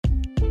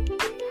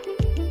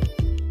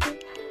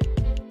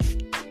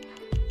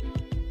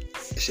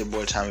It's your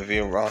boy Tommy V,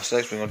 Raw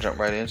Sex. We're gonna jump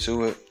right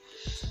into it.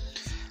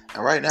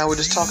 And right now we're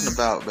just talking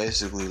about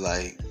basically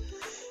like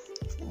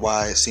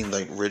why it seems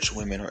like rich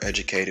women or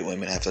educated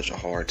women have such a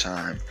hard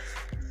time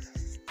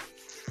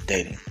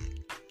dating.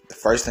 The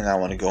first thing I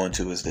want to go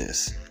into is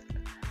this.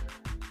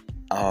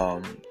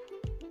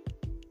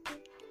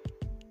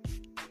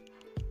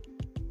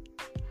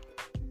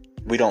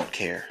 We don't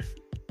care.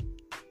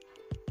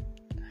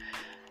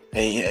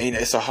 And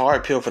it's a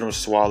hard pill for them to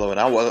swallow. And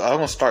I'm going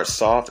to start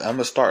soft. I'm going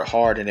to start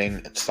hard and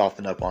then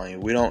soften up on you.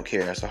 We don't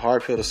care. It's a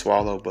hard pill to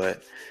swallow,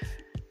 but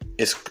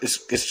it's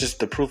just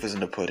the proof is in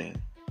the pudding,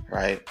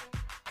 right?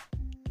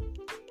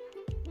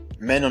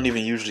 Men don't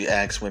even usually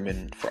ask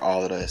women for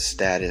all of their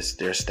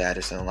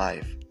status in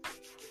life.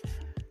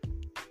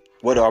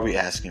 What are we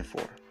asking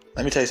for?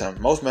 Let me tell you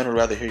something. Most men would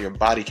rather hear your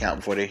body count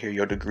before they hear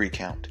your degree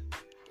count.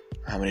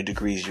 How many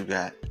degrees you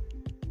got.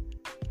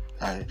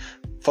 All right.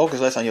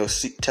 Focus less on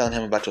telling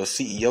him about your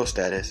CEO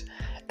status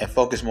and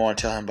focus more on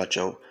telling him about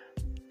your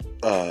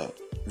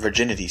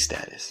virginity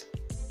status.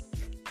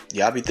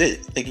 Y'all be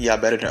thinking y'all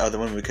better than other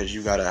women because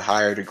you got a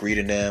higher degree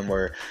than them,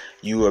 or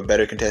you are a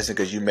better contestant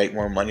because you make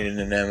more money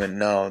than them. And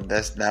no,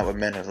 that's not what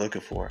men are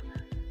looking for.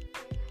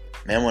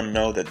 Men want to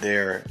know that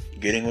they're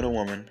getting with a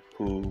woman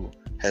who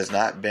has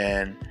not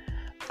been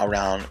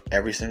around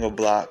every single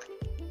block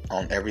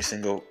on every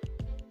single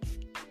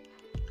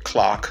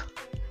clock.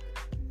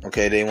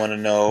 Okay, they want to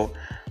know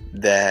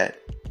that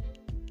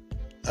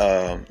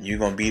you're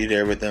going to be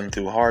there with them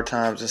through hard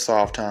times and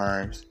soft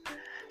times.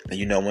 And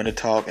you know when to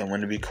talk and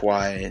when to be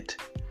quiet.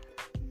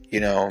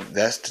 You know,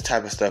 that's the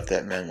type of stuff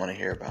that men want to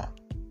hear about.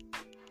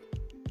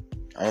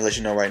 I'm going to let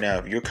you know right now,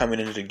 if you're coming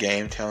into the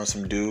game telling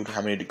some dude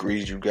how many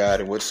degrees you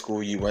got and what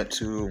school you went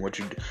to and what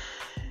you...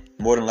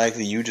 More than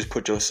likely, you just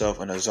put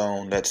yourself in a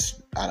zone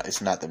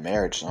it's not the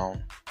marriage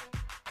zone.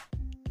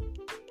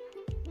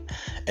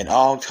 And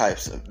all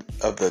types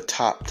of the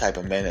top type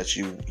of men that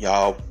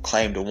y'all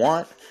claim to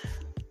want,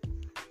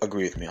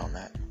 agree with me on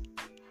that.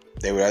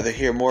 They would rather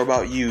hear more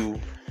about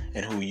you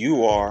and who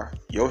you are,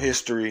 your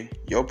history,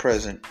 your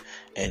present,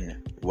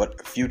 and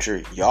what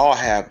future y'all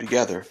have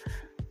together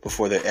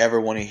before they ever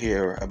want to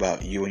hear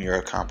about you and your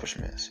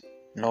accomplishments.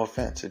 No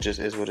offense, it just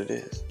is what it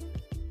is.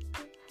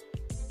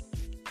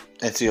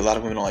 And see, a lot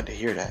of women don't like to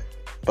hear that.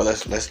 But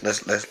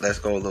let's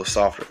go a little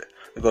softer.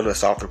 Let's go to a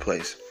softer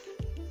place.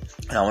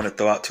 And I want to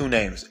throw out two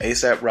names: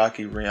 ASAP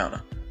Rocky,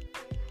 Rihanna.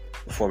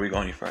 Before we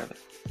go any further.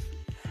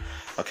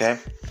 Okay?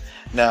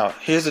 Now,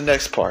 here's the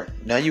next part.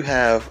 Now you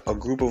have a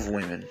group of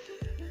women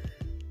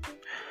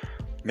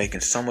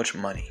making so much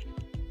money.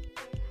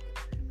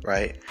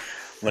 Right?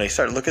 When they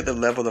start to look at the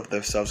level of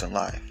themselves in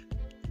life,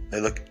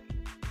 they look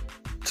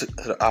to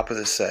the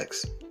opposite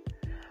sex.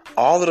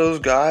 All of those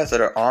guys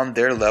that are on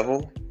their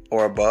level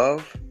or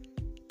above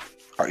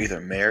are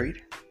either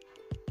married,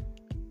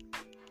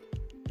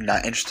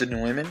 not interested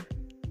in women,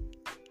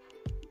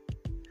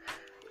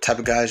 type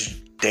of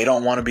guys they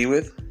don't want to be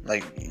with,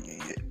 like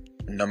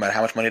no matter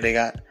how much money they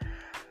got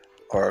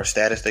or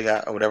status they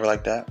got or whatever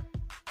like that,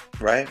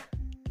 right?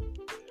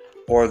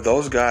 Or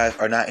those guys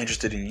are not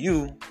interested in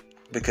you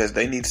because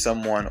they need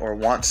someone or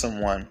want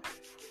someone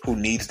who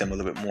needs them a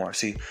little bit more.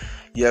 See,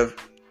 you have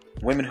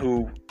women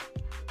who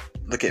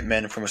look at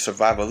men from a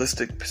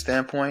survivalistic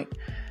standpoint,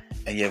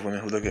 and you have women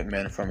who look at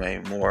men from a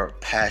more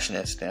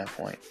passionate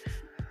standpoint.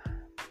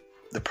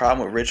 The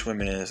problem with rich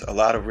women is a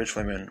lot of rich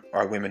women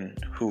are women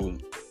who,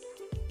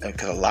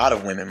 because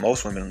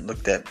most women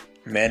looked at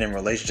men in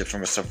relationships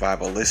from a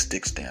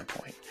survivalistic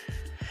standpoint.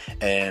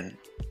 And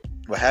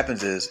what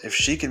happens is, if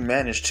she can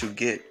manage to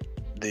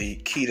get the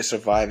key to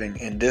surviving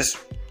in this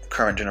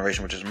current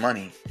generation, which is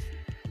money,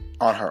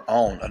 on her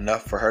own,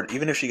 enough for her,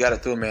 even if she got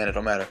it through a man, it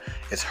don't matter,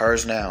 it's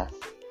hers now.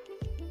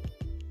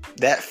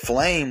 That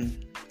flame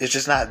is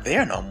just not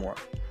there no more.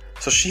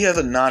 So she has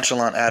a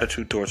nonchalant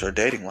attitude towards her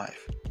dating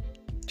life.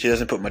 She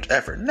doesn't put much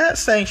effort. Not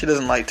saying she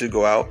doesn't like to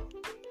go out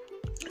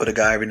with a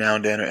guy every now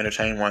and then or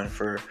entertain one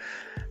for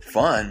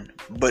fun,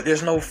 but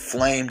there's no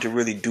flame to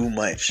really do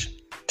much,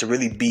 to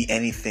really be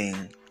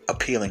anything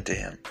appealing to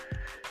him.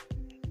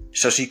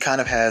 So she kind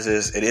of has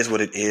this "it is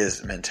what it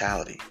is"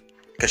 mentality,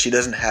 because she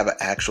doesn't have an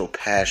actual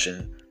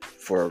passion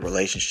for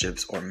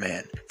relationships or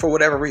men for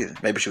whatever reason.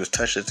 Maybe she was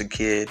touched as a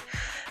kid.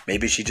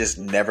 Maybe she just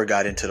never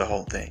got into the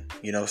whole thing.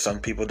 You know, some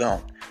people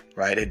don't,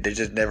 right? They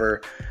just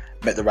never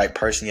met the right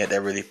person yet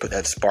that really put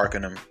that spark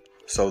in them.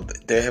 So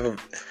they have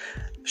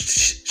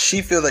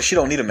she feels like she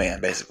don't need a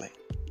man, basically,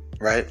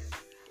 right?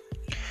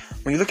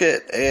 When you look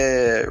at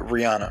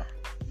Rihanna,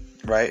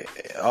 right?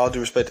 All due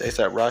respect to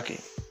ASAP Rocky.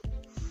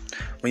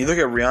 When you look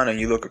at Rihanna and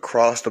you look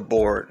across the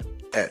board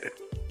at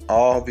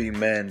all the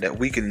men that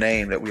we can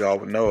name that we all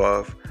would know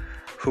of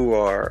who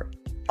are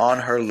on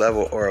her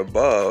level or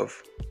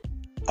above,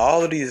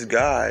 all of these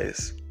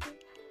guys,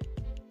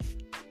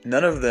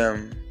 all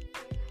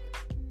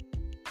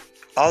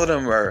of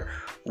them are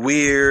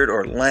weird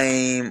or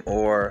lame,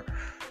 or,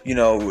 you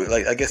know,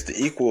 like, I guess the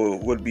equal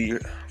would be,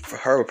 for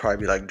her, would probably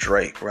be like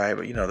Drake, right?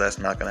 But, you know, that's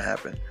not going to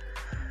happen.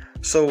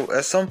 So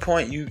at some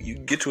point you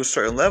get to a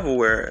certain level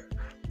where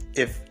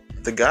if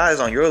the guys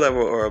on your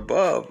level or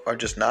above are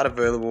just not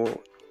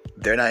available.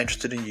 They're not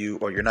interested in you,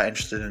 or you're not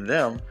interested in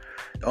them.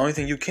 The only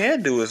thing you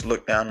can do is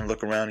look down and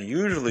look around. And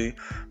usually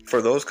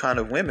for those kind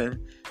of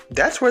women,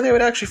 that's where they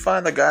would actually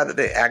find the guy that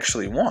they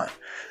actually want.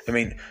 I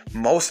mean,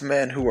 most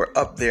men who are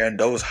up there in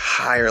those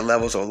higher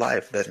levels of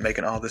life that's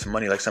making all this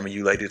money like some of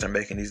you ladies are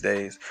making these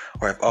days,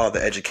 or have all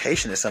the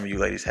education that some of you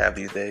ladies have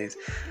these days,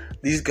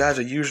 these guys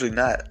are usually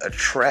not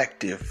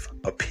attractive,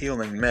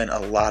 appealing men a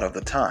lot of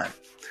the time.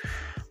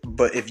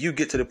 But if you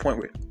get to the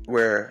point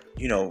where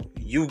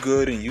you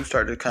good and you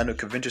start to kind of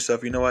convince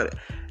yourself, you know what,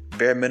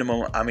 bare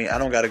minimum, I mean, I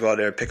don't got to go out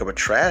there and pick up a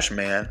trash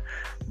man,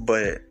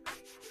 but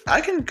I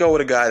can go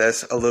with a guy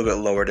that's a little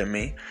bit lower than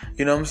me.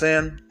 You know what I'm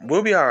saying?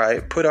 We'll be all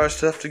right. Put our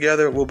stuff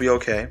together. We'll be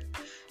okay.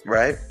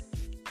 Right?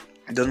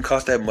 It doesn't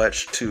cost that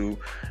much to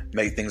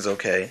make things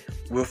okay.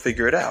 We'll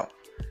figure it out.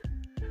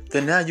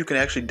 Then now you can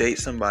actually date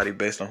somebody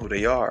based on who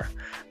they are.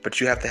 But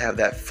you have to have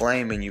that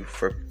flame in you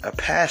for a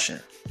passion,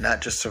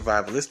 not just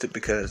survivalistic,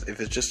 because if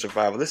it's just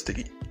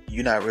survivalistic,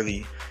 you're not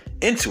really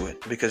into it,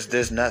 because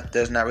there's not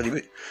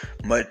really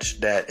much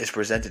that is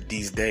presented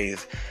these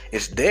days.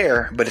 It's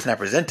there, but it's not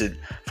presented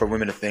for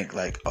women to think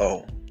like,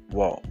 oh,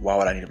 well, why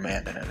would I need a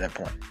man then at that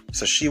point?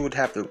 So she would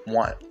have to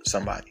want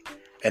somebody.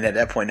 And at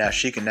that point now,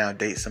 she can now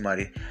date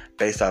somebody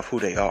based off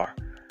who they are,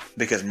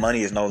 because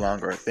money is no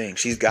longer a thing.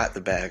 She's got the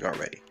bag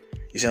already.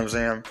 You see what I'm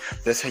saying?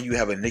 That's how you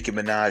have a Nicki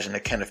Minaj and a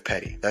Kenneth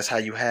Petty. That's how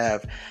you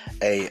have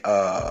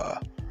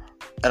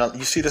and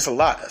you see this a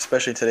lot,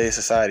 especially in today's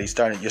society.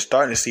 You're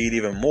starting to see it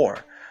even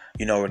more.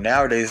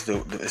 Nowadays,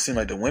 it seems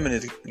like the women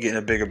is getting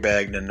a bigger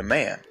bag than the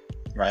man,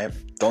 right?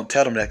 Don't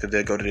tell them that, because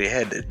they'll go to their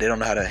head. They don't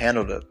know how to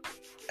handle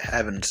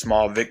having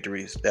small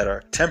victories that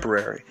are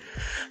temporary,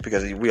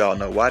 because we all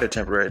know why they're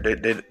temporary.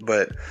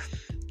 But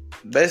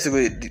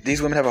basically,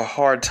 these women have a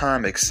hard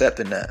time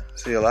accepting that.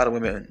 See, a lot of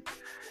women,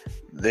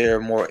 they're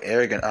more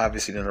arrogant,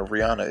 obviously, than a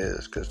Rihanna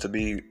is, because to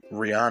be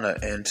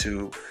Rihanna and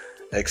to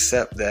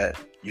accept that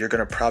you're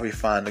going to probably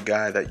find the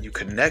guy that you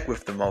connect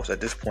with the most.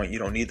 At this point, you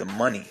don't need the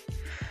money.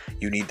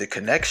 You need the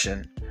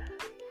connection,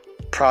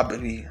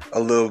 probably a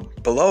little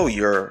below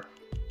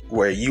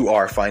where you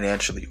are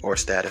financially or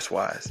status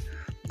wise.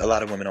 A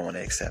lot of women don't want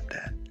to accept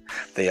that.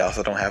 They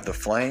also don't have the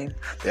flame.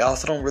 They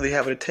also don't really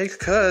have what it takes,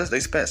 because they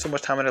spent so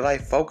much time in their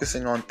life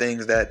focusing on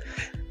things that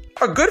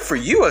are good for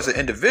you as an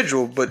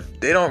individual,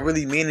 but they don't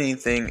really mean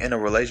anything in a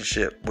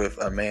relationship with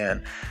a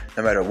man,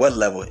 no matter what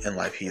level in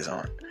life he's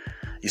on.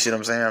 You see what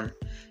I'm saying?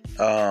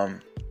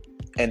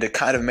 And the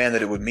kind of man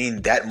that it would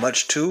mean that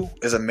much to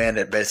is a man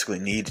that basically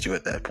needs you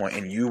at that point,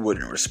 and you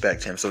wouldn't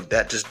respect him. So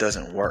that just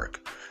doesn't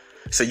work.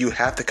 So you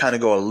have to kind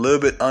of go a little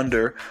bit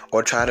under,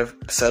 or try to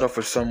settle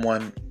for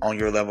someone on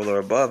your level or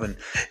above. And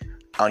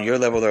on your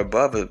level or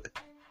above, the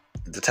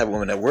type of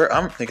woman that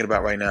I'm thinking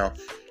about right now,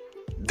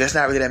 there's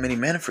not really that many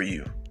men for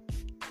you.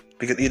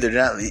 Because either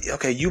they're not,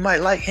 okay, you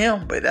might like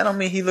him, but that don't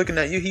mean he's looking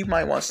at you. He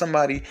might want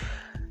somebody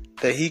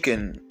that he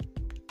can,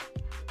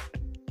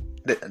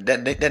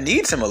 that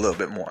needs him a little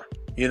bit more.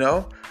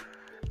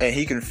 And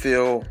he can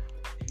feel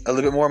a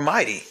little bit more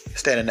mighty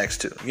standing next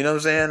to. You know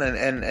what I'm saying?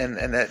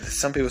 And that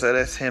some people say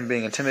that's him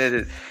being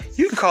intimidated.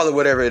 You can call it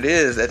whatever it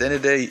is. At the end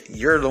of the day,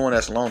 you're the one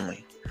that's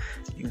lonely.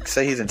 You can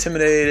say he's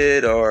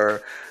intimidated,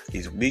 or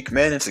he's weak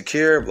man,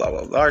 insecure, blah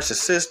blah blah,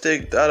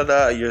 narcissistic, da da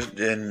da.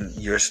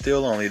 You're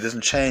still lonely. It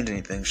doesn't change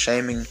anything.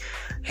 Shaming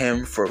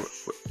him for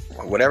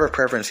whatever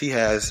preference he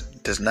has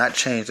does not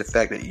change the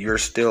fact that you're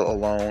still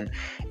alone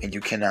and you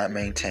cannot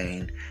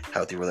maintain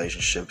healthy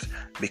relationships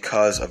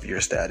because of your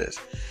status.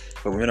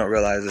 What we don't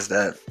realize is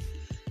that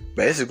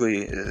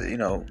basically,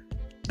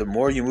 the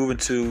more you move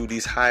into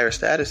these higher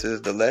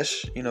statuses, the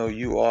less,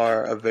 you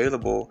are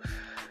available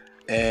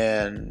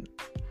and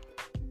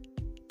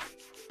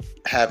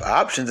have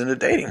options in the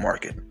dating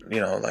market,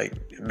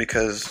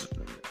 because,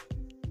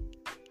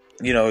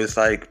 it's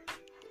like,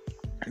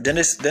 then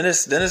it's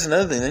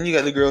another thing. Then you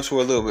got the girls who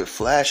are a little bit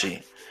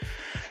flashy.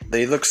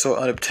 They look so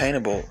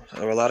unobtainable.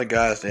 There were a lot of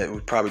guys that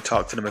would probably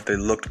talk to them if they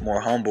looked more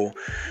humble,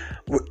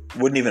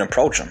 wouldn't even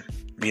approach them,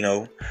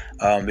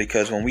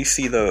 because when we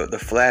see the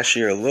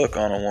flashier look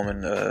on a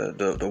woman,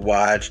 the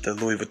watch, the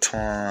Louis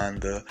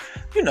Vuitton, the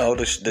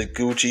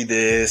Gucci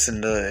this,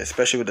 and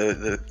especially with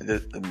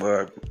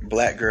the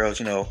black girls,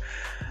 out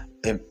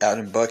in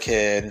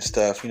Buckhead and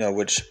stuff,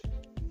 which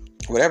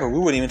whatever, we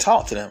wouldn't even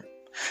talk to them.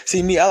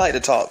 See, me, I like to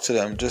talk to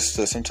them just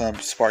to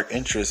sometimes spark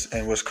interest.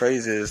 And what's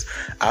crazy is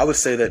I would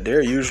say that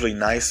they're usually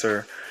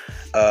nicer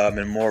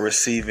and more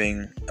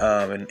receiving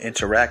and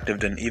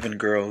interactive than even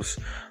girls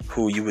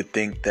who you would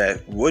think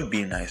that would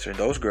be nicer.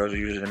 Those girls are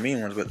usually the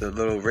mean ones, but the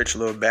little rich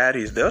little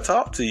baddies, they'll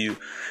talk to you.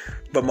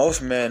 But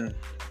most men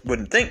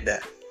wouldn't think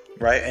that,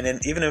 right? And then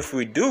even if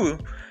we do,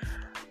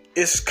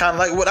 it's kind of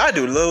like what I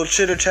do, a little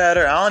chitter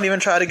chatter. I don't even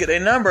try to get a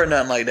number or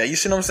nothing like that. You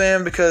see what I'm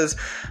saying? Because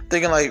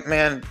thinking like,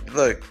 man,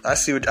 look, I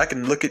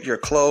can look at your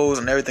clothes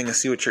and everything and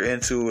see what you're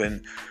into,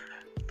 and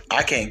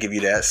I can't give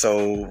you that.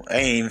 So I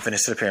ain't even finna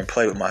sit up here and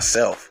play with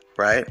myself,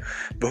 right?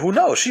 But who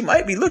knows? She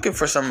might be looking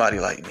for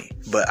somebody like me,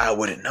 but I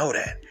wouldn't know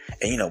that.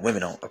 And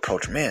women don't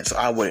approach men, so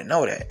I wouldn't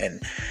know that,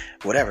 and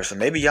whatever. So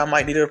maybe y'all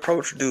might need to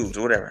approach dudes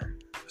or whatever.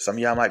 Some of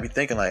y'all might be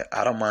thinking like,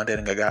 I don't mind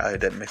dating a guy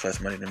that makes less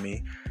money than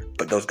me,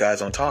 but those guys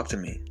don't talk to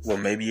me. Well,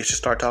 maybe you should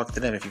start talking to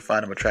them if you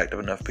find them attractive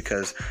enough,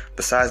 because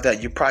besides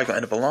that, you're probably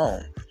going to end up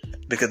alone,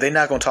 because they're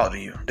not going to talk to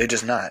you. They're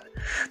just not.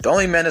 The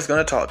only men that's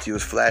going to talk to you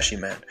is flashy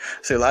men.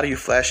 So a lot of you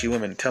flashy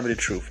women, tell me the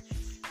truth.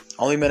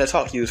 Only men that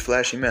talk to you is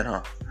flashy men,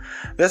 huh?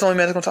 That's the only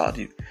man that's going to talk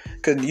to you.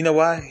 Because you know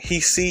why?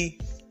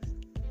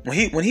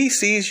 When he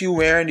sees you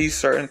wearing these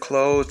certain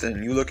clothes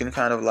and you looking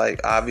kind of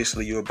like,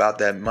 obviously you about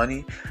that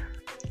money,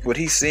 what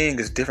he's seeing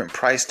is different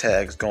price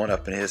tags going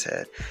up in his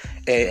head.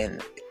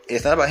 And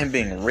it's not about him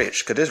being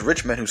rich, because there's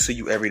rich men who see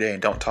you every day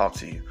and don't talk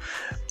to you.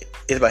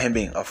 It's about him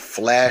being a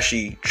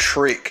flashy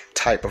trick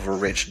type of a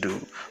rich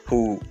dude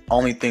who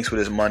only thinks with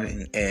his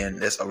money, and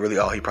that's really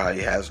all he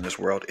probably has in this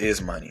world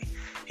is money.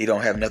 He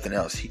don't have nothing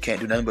else. He can't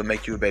do nothing but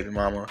make you a baby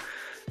mama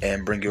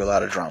and bring you a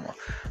lot of drama.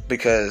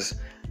 Because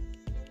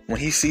when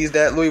he sees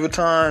that Louis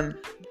Vuitton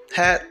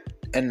hat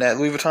and that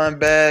Louis Vuitton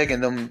bag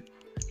and them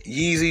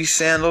Yeezy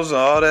sandals and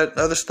all that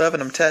other stuff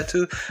and them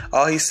tattoos,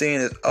 all he's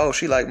seeing is, oh,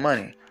 she like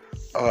money.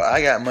 Oh,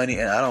 I got money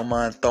and I don't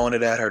mind throwing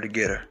it at her to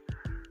get her.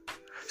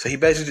 So he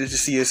basically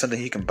just sees something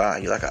he can buy.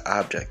 You're like an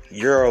object.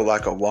 You're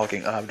like a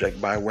walking object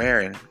by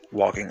wearing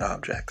walking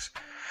objects.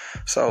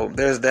 So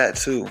there's that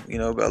too,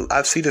 but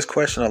I see this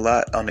question a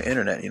lot on the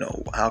internet,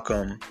 how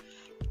come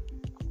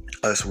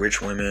us rich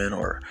women,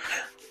 or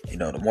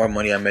the more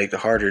money I make, the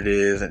harder it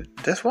is. And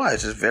that's why.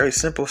 It's just very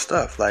simple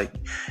stuff. Like,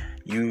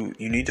 you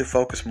need to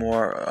focus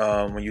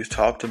more when you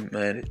talk to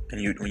men,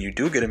 and when you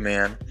do get a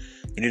man,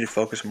 you need to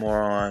focus more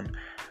on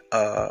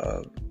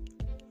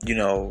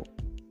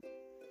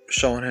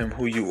showing him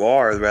who you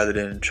are, rather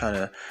than trying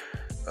to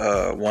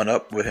one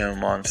up with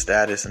him on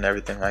status and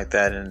everything like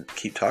that, and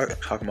keep talking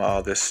about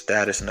all this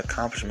status and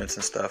accomplishments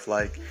and stuff.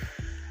 Like,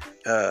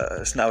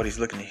 it's not what he's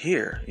looking to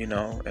hear, and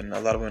a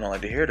lot of women don't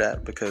like to hear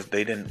that, because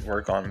they didn't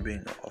work on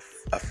being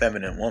a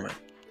feminine woman.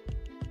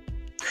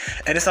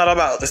 And it's not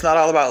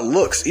all about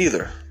looks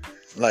either.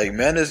 Like,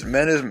 men is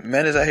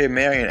out here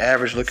marrying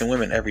average looking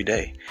women every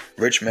day.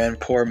 Rich men,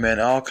 poor men,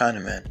 all kind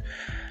of men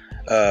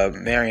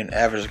marrying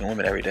average looking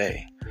women every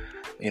day.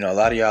 A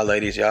lot of y'all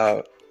ladies,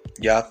 y'all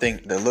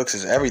think that looks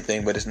is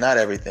everything, but it's not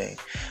everything.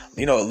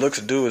 What looks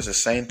do is the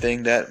same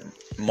thing that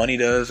money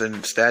does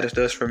and status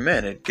does for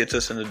men. It gets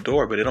us in the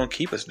door, but it don't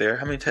keep us there.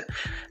 How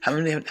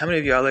many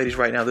of y'all ladies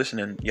right now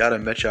listening, y'all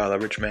done met y'all a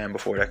rich man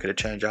before that could have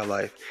changed y'all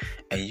life,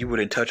 and you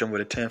wouldn't touch him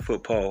with a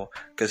 10-foot pole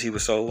because he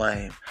was so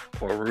lame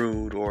or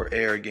rude or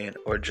arrogant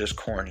or just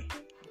corny?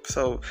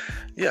 So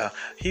yeah,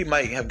 he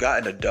might have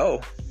gotten a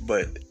dough,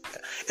 but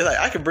it's like,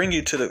 I could bring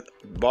you to the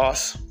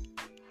boss,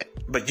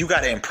 but you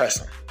got to impress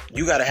him.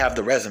 You got to have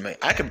the resume.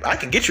 I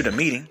can get you the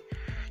meeting.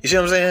 You see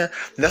what I'm saying?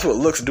 That's what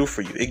looks do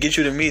for you. It gets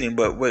you the meeting.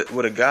 But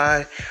with a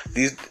guy,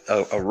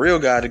 a real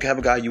guy, to have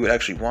a guy you would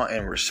actually want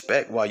and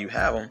respect while you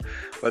have him,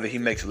 whether he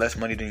makes less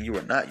money than you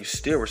or not, you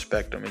still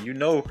respect him.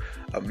 And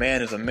a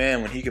man is a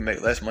man when he can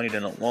make less money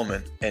than a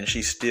woman and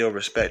she still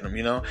respect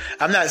him.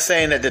 I'm not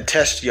saying that to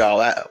test y'all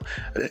out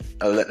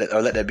or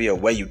let that be a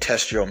way you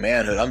test your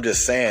manhood. I'm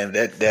just saying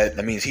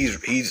that means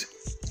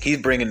he's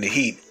bringing the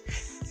heat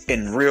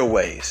in real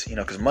ways,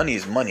 because money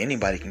is money.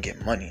 Anybody can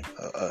get money.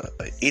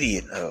 An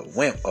idiot, a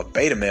wimp, a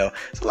beta male.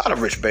 There's a lot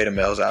of rich beta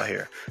males out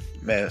here,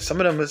 man. Some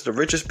of them is the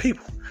richest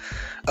people.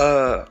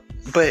 But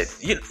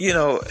and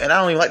I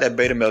don't even like that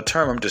beta male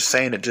term. I'm just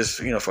saying it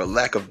just for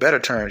lack of better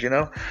terms,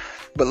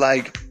 But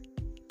like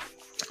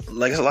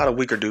there's a lot of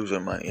weaker dudes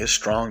with money. It's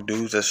strong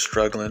dudes that's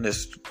struggling.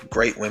 There's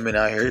great women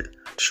out here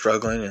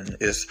struggling, and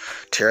it's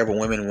terrible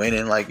women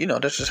winning. Like,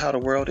 that's just how the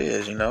world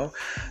is,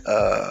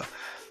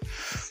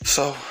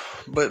 So.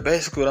 But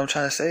basically what I'm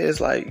trying to say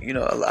is, like,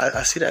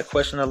 I see that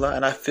question a lot,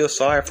 and I feel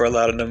sorry for a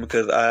lot of them,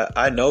 because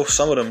I know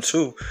some of them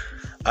too.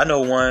 I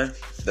know one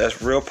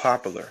that's real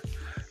popular,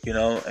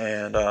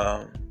 and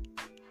I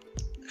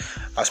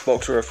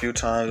spoke to her a few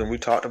times and we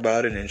talked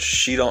about it, and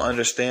she don't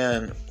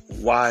understand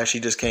why she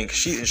just can't.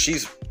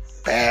 She's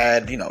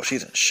bad,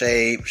 she's in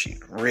shape, she's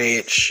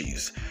rich,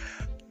 she's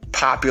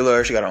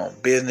popular, she got her own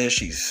business,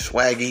 she's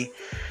swaggy,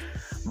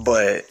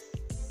 but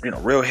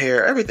real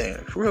hair, everything.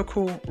 Real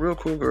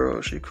cool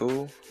girl. She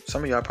cool.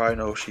 Some of y'all probably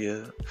know who she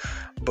is.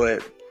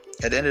 But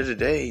at the end of the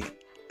day,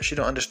 she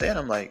don't understand.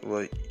 I'm like,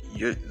 well,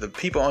 the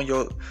people on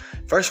your...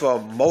 First of all,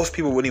 most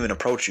people wouldn't even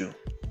approach you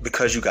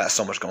because you got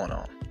so much going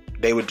on.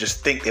 They would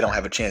just think they don't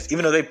have a chance,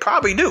 even though they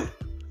probably do.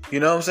 You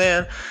know what I'm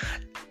saying?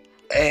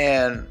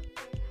 And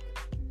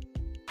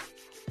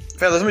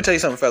fellas, let me tell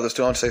you something, fellas,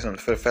 too. I want to say something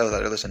for the fellas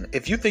out there listening.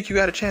 If you think you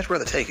got a chance,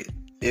 brother, take it.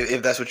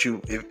 If that's what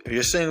if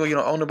you're single, you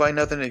don't own nobody,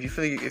 nothing.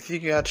 If you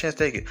got a chance,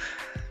 take it.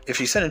 If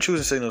she's sending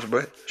choosing signals,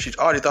 bro, she's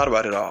already thought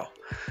about it all.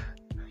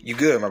 You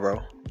good, my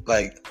bro?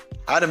 Like,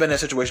 I'd have been in that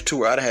situation too,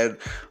 where I'd have had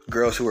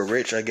girls who were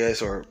rich, I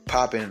guess, or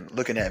popping,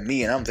 looking at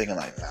me, and I'm thinking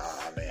like,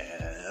 nah,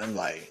 man. I'm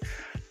like,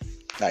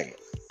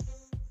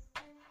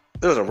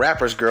 there was a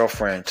rapper's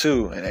girlfriend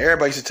too, and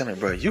everybody used to tell me,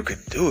 bro, you can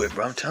do it,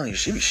 bro. I'm telling you,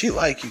 she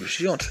like you.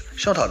 She don't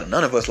talk to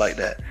none of us like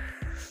that.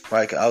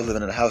 right? 'Cause I was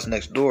living in the house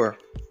next door,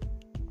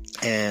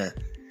 and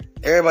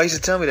everybody used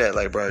to tell me that,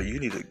 like, bro, you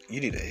need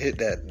to hit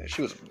that.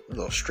 She was a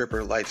little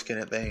stripper, light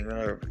skinned thing,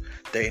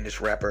 dating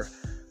this rapper,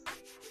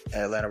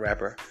 Atlanta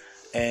rapper,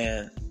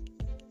 and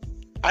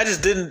I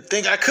just didn't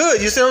think I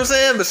could. You see what I'm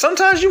saying? But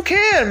sometimes you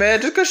can, man.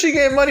 Just because she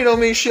gave money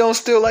don't mean she don't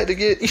still like to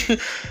get.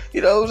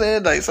 You know what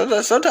I'm saying?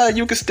 Like sometimes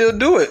you can still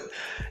do it.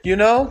 You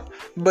know,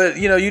 but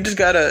you just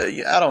gotta.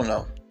 I don't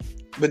know.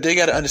 But they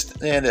gotta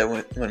understand that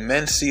when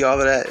men see all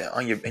of that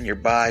in your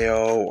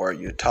bio, or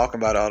you're talking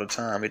about it all the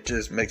time, it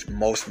just makes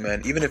most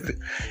men, even if.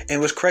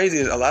 And what's crazy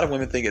is a lot of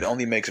women think it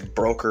only makes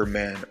broker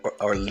men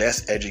or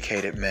less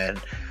educated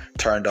men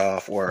turned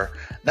off, or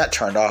not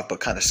turned off, but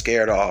kind of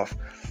scared off.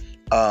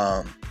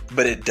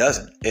 But it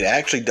doesn't. It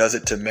actually does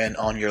it to men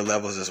on your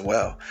levels as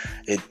well.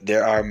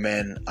 There are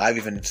men. I've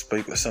even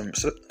spoke with some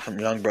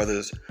young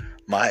brothers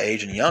my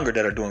age and younger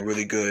that are doing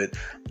really good,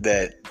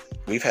 that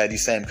we've had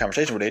these same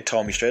conversations where they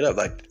told me straight up,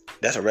 like,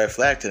 that's a red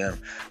flag to them.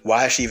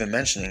 Why is she even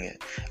mentioning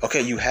it?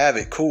 Okay, you have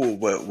it, cool,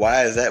 but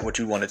why is that what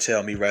you want to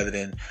tell me rather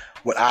than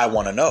what I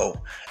want to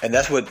know? And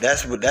that's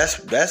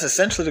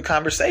essentially the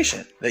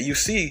conversation that you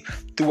see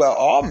throughout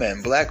all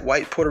men, black,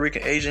 white, Puerto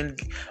Rican, Asian,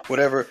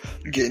 whatever,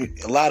 getting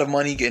a lot of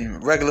money,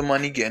 getting regular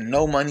money, getting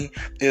no money,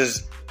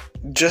 it's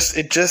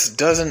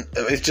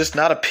just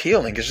not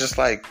appealing. It's just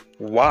like,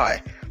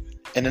 why?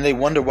 And then they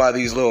wonder why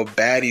these little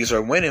baddies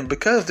are winning,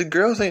 because them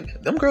girls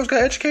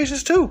got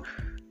educations too.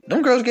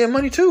 Them girls get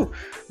money too.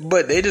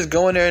 But they just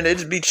go in there and they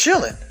just be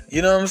chilling.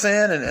 You know what I'm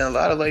saying? And a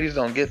lot of ladies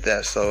don't get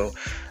that. So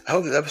I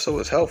hope this episode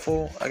was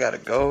helpful. I gotta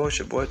go. It's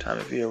your boy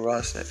Tommy Villa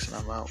Ross next, and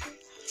I'm out.